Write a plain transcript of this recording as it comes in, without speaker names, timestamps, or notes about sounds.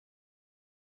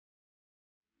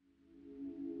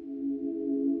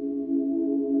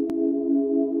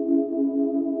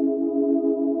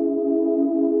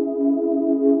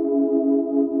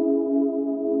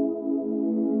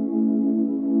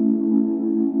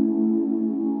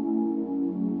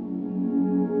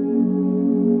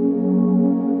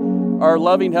Our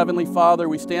loving Heavenly Father,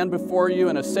 we stand before you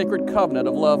in a sacred covenant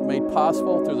of love made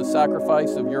possible through the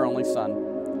sacrifice of your only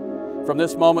Son. From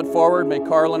this moment forward, may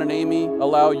Carlin and Amy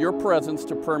allow your presence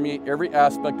to permeate every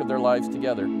aspect of their lives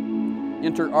together.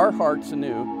 Enter our hearts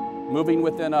anew, moving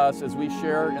within us as we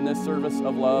share in this service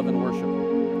of love and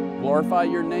worship. Glorify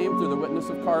your name through the witness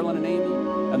of Carlin and Amy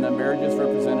and the marriages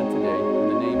represented today. In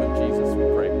the name of Jesus we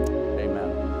pray. Amen.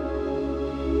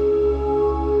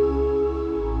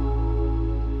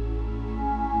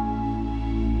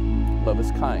 Love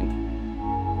is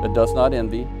kind. It does not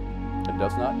envy. It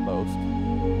does not boast.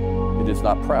 It is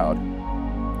not proud.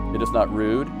 It is not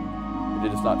rude.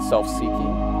 It is not self-seeking.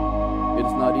 It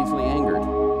is not easily angered.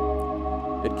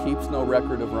 It keeps no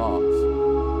record of wrongs.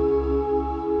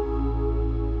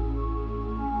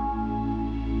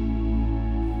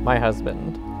 My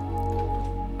husband.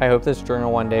 I hope this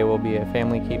journal one day will be a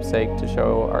family keepsake to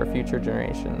show our future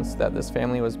generations that this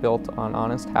family was built on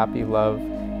honest, happy love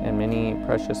and many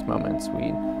precious moments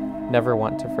we never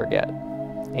want to forget.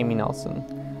 Amy Nelson.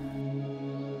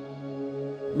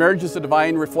 Marriage is a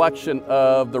divine reflection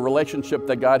of the relationship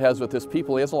that God has with His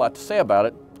people. He has a lot to say about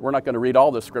it. We're not going to read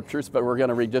all the scriptures, but we're going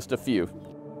to read just a few.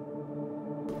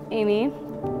 Amy,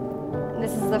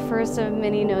 this is the first of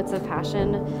many notes of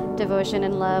passion, devotion,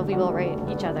 and love we will write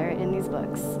each other in these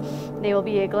books. They will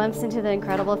be a glimpse into the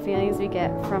incredible feelings we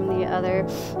get from the other,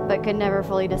 but could never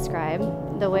fully describe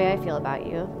the way I feel about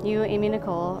you. You, Amy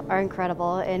Nicole, are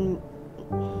incredible and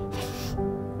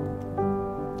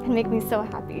make me so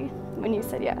happy when you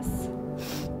said yes.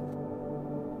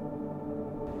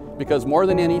 Because more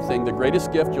than anything, the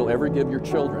greatest gift you'll ever give your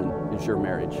children is your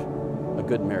marriage. A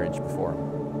good marriage before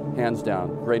them. Hands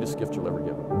down, greatest gift you'll ever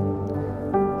give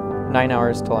them. 9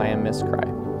 hours till I am Miss Krei.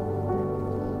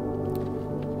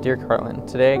 Dear Carlin,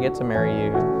 today I get to marry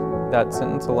you. That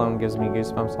sentence alone gives me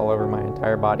goosebumps all over my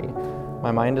entire body.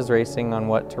 My mind is racing on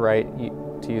what to write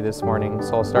to you this morning,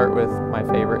 so I'll start with my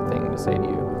favorite thing to say to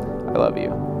you. I love you.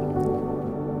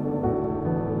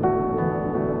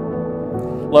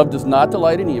 Love does not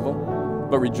delight in evil,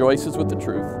 but rejoices with the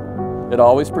truth. It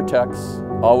always protects,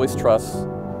 always trusts,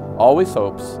 always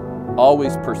hopes,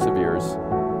 always perseveres.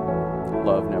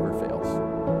 Love never fails.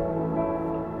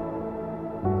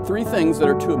 3 things that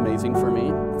are too amazing for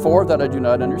me, 4 that I do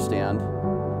not understand: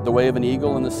 the way of an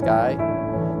eagle in the sky,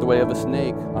 the way of a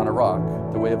snake on a rock,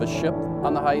 the way of a ship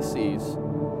on the high seas,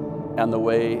 and the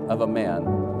way of a man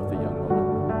with a young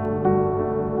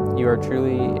woman. You are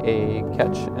truly a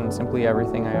catch and simply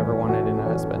everything I ever wanted in a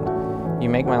husband. You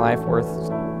make my life worth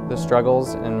the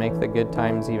struggles and make the good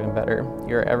times even better.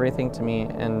 You're everything to me,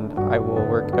 and I will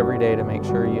work every day to make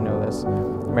sure you know this.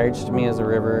 Marriage to me is a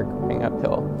river going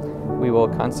uphill. We will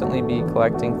constantly be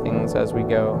collecting things as we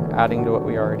go, adding to what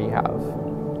we already have.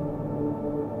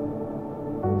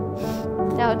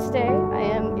 Now today, I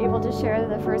am able to share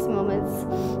the first moments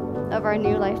of our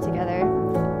new life together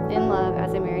in love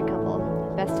as a married couple.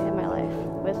 Best day of my life.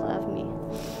 With love, me.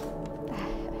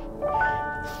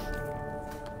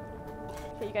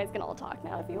 Okay, you guys can all talk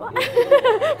now if you want.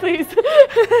 Please.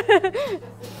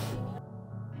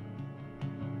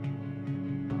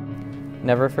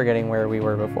 Never forgetting where we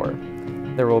were before.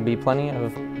 There will be plenty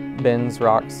of bends,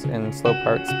 rocks, and slow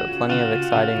parts, but plenty of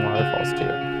exciting waterfalls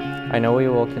too. I know we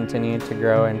will continue to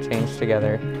grow and change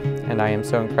together, and I am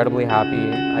so incredibly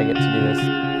happy I get to do this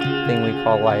thing we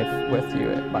call life with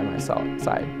you by my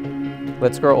side.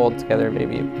 Let's grow old together,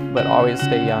 baby, but always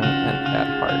stay young and at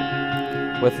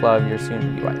heart. With love, your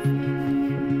soon-to-be wife.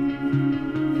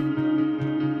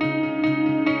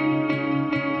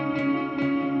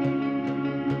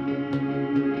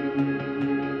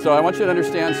 So I want you to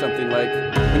understand something, like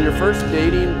when you're first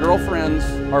dating, girlfriends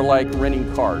are like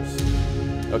renting cars,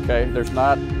 okay? There's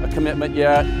not a commitment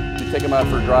yet. You take them out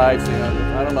for drives, you know,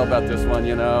 I don't know about this one,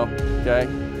 you know, okay?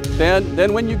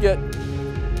 Then when you get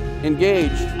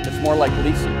engaged, it's more like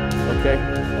leasing, okay?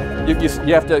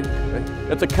 You have to,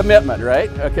 it's a commitment, right,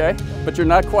 okay? But you're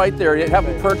not quite there. You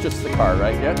haven't purchased the car,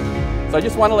 right, yet? So I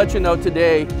just want to let you know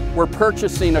today, we're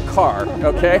purchasing a car,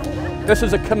 okay? This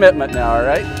is a commitment now, all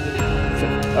right?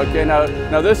 Okay, now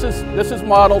this is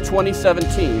model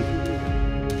 2017.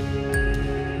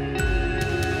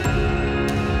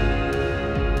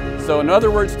 So in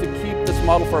other words, to keep this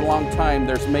model for a long time,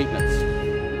 there's maintenance.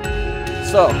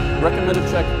 So recommended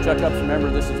checkups. Remember,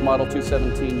 this is model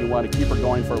 217. You want to keep her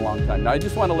going for a long time. Now I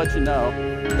just want to let you know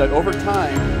that over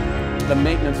time, the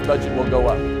maintenance budget will go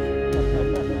up.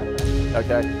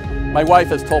 Okay? My wife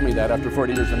has told me that after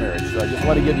 40 years of marriage, so I just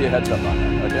want to give you a heads up on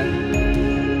that, okay?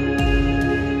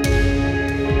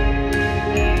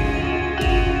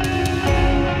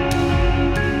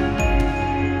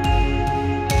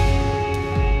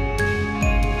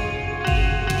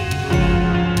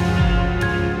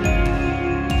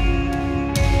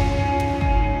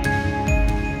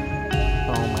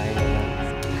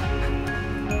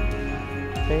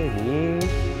 baby.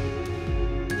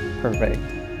 Perfect.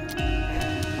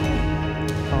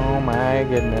 Oh my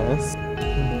goodness.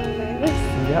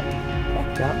 Yep.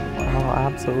 Yep. Oh,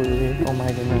 absolutely. Oh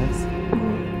my goodness.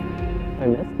 I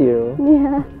missed you.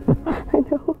 Yeah, I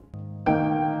know.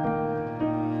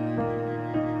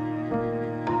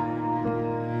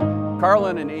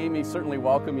 Carlin and Amy certainly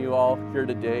welcome you all here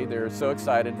today. They're so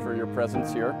excited for your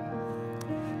presence here.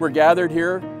 We're gathered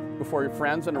here before your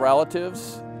friends and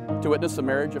relatives to witness the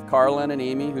marriage of Carlin and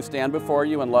Amy, who stand before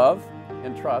you in love,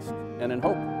 in trust, and in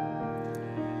hope.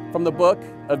 From the book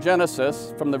of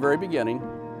Genesis, from the very beginning,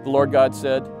 the Lord God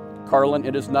said, "Carlin,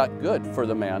 it is not good for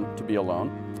the man to be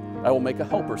alone. I will make a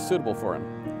helper suitable for him."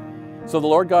 So the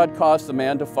Lord God caused the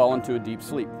man to fall into a deep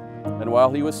sleep. And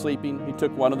while he was sleeping, he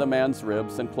took one of the man's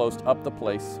ribs and closed up the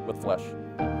place with flesh.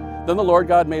 Then the Lord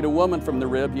God made a woman from the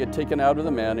rib he had taken out of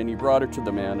the man, and he brought her to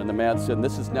the man. And the man said,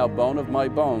 "This is now bone of my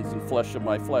bones and flesh of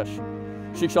my flesh.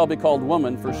 She shall be called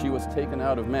woman, for she was taken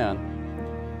out of man.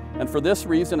 And for this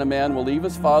reason a man will leave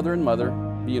his father and mother,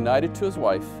 be united to his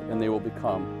wife, and they will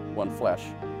become one flesh."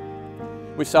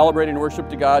 We celebrate and worship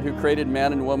to God who created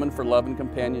man and woman for love and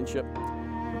companionship.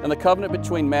 And the covenant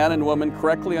between man and woman,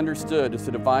 correctly understood, is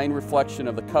the divine reflection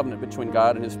of the covenant between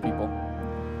God and his people.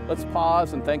 Let's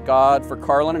pause and thank God for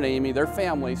Carlin and Amy, their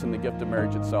families, and the gift of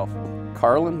marriage itself.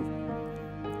 Carlin,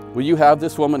 will you have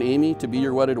this woman, Amy, to be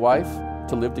your wedded wife,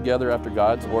 to live together after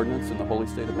God's ordinance in the holy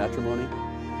state of matrimony?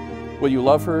 Will you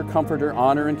love her, comfort her,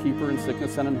 honor and keep her in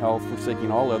sickness and in health,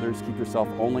 forsaking all others, keep yourself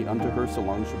only unto her, so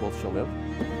long as you both shall live?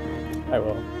 I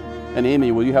will. And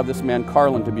Amy, will you have this man,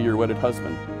 Carlin, to be your wedded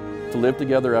husband, to live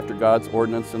together after God's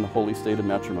ordinance in the holy state of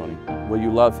matrimony? Will you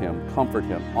love him, comfort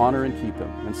him, honor and keep him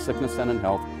in sickness and in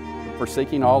health,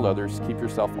 forsaking all others, keep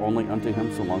yourself only unto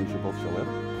him, so long as you both shall live?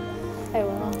 I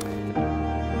will.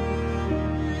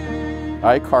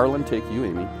 I, Carlin, take you,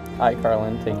 Amy. I,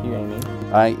 Carlin, take you, Amy,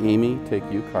 I, Amy, take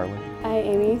you, Carlin, I,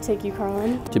 Amy, take you,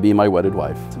 Carlin, to be my wedded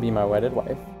wife, to be my wedded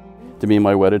wife, to be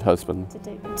my wedded husband,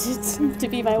 to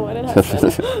be my wedded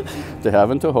husband, to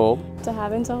have and to hold to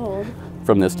have and to hold,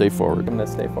 from this day forward, from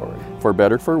this day forward, for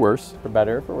better, for worse, for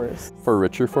better or for worse, for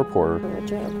richer, for poorer, for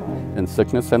richer or poor, in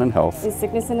sickness and in health, in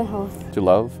sickness and in health, to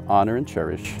love, honor, and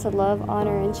cherish, to love,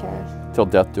 honor, and cherish, till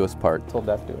death do us part, till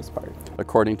death do us part,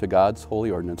 according to God's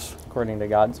holy ordinance. according to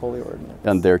God's holy ordinance.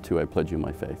 And thereto I pledge you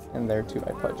my faith. And thereto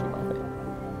I pledge you my faith.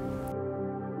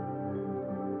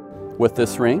 With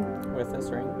this ring, With this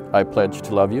ring, I pledge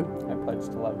to love you I pledge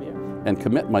to love you and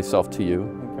commit myself to you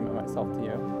and commit myself to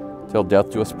you till death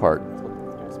do us part. till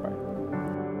death do us part.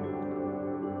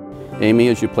 Amy,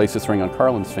 as you place this ring on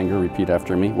Carlin's finger, repeat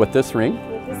after me. With this ring,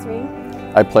 with this ring,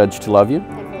 I pledge to love you I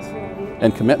pledge to love you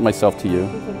and commit myself to you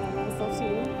and commit myself to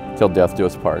you. till death do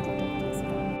us part.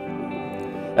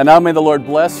 And now may the Lord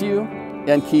bless you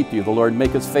and keep you. The Lord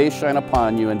make his face shine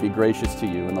upon you and be gracious to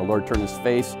you. And the Lord turn his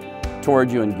face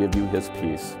toward you and give you his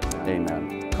peace.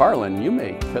 Amen. Carlin, you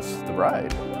may kiss the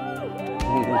bride.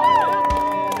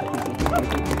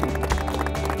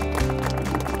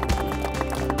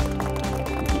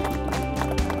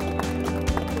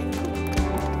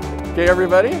 Okay,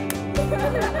 everybody?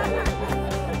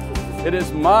 It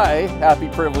is my happy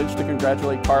privilege to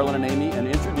congratulate Carlin and Amy and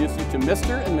introduce you to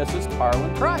Mr. and Mrs.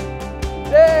 Carlin Krei.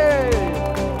 Yay!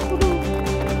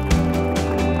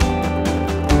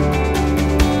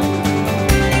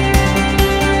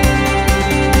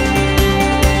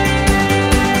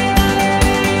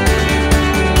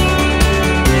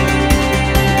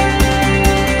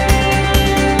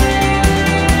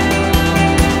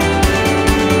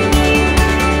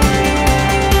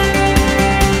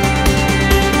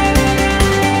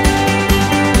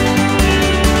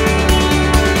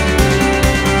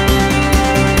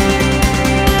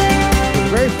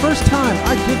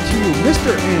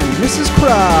 Mr. and Mrs.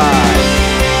 Krei.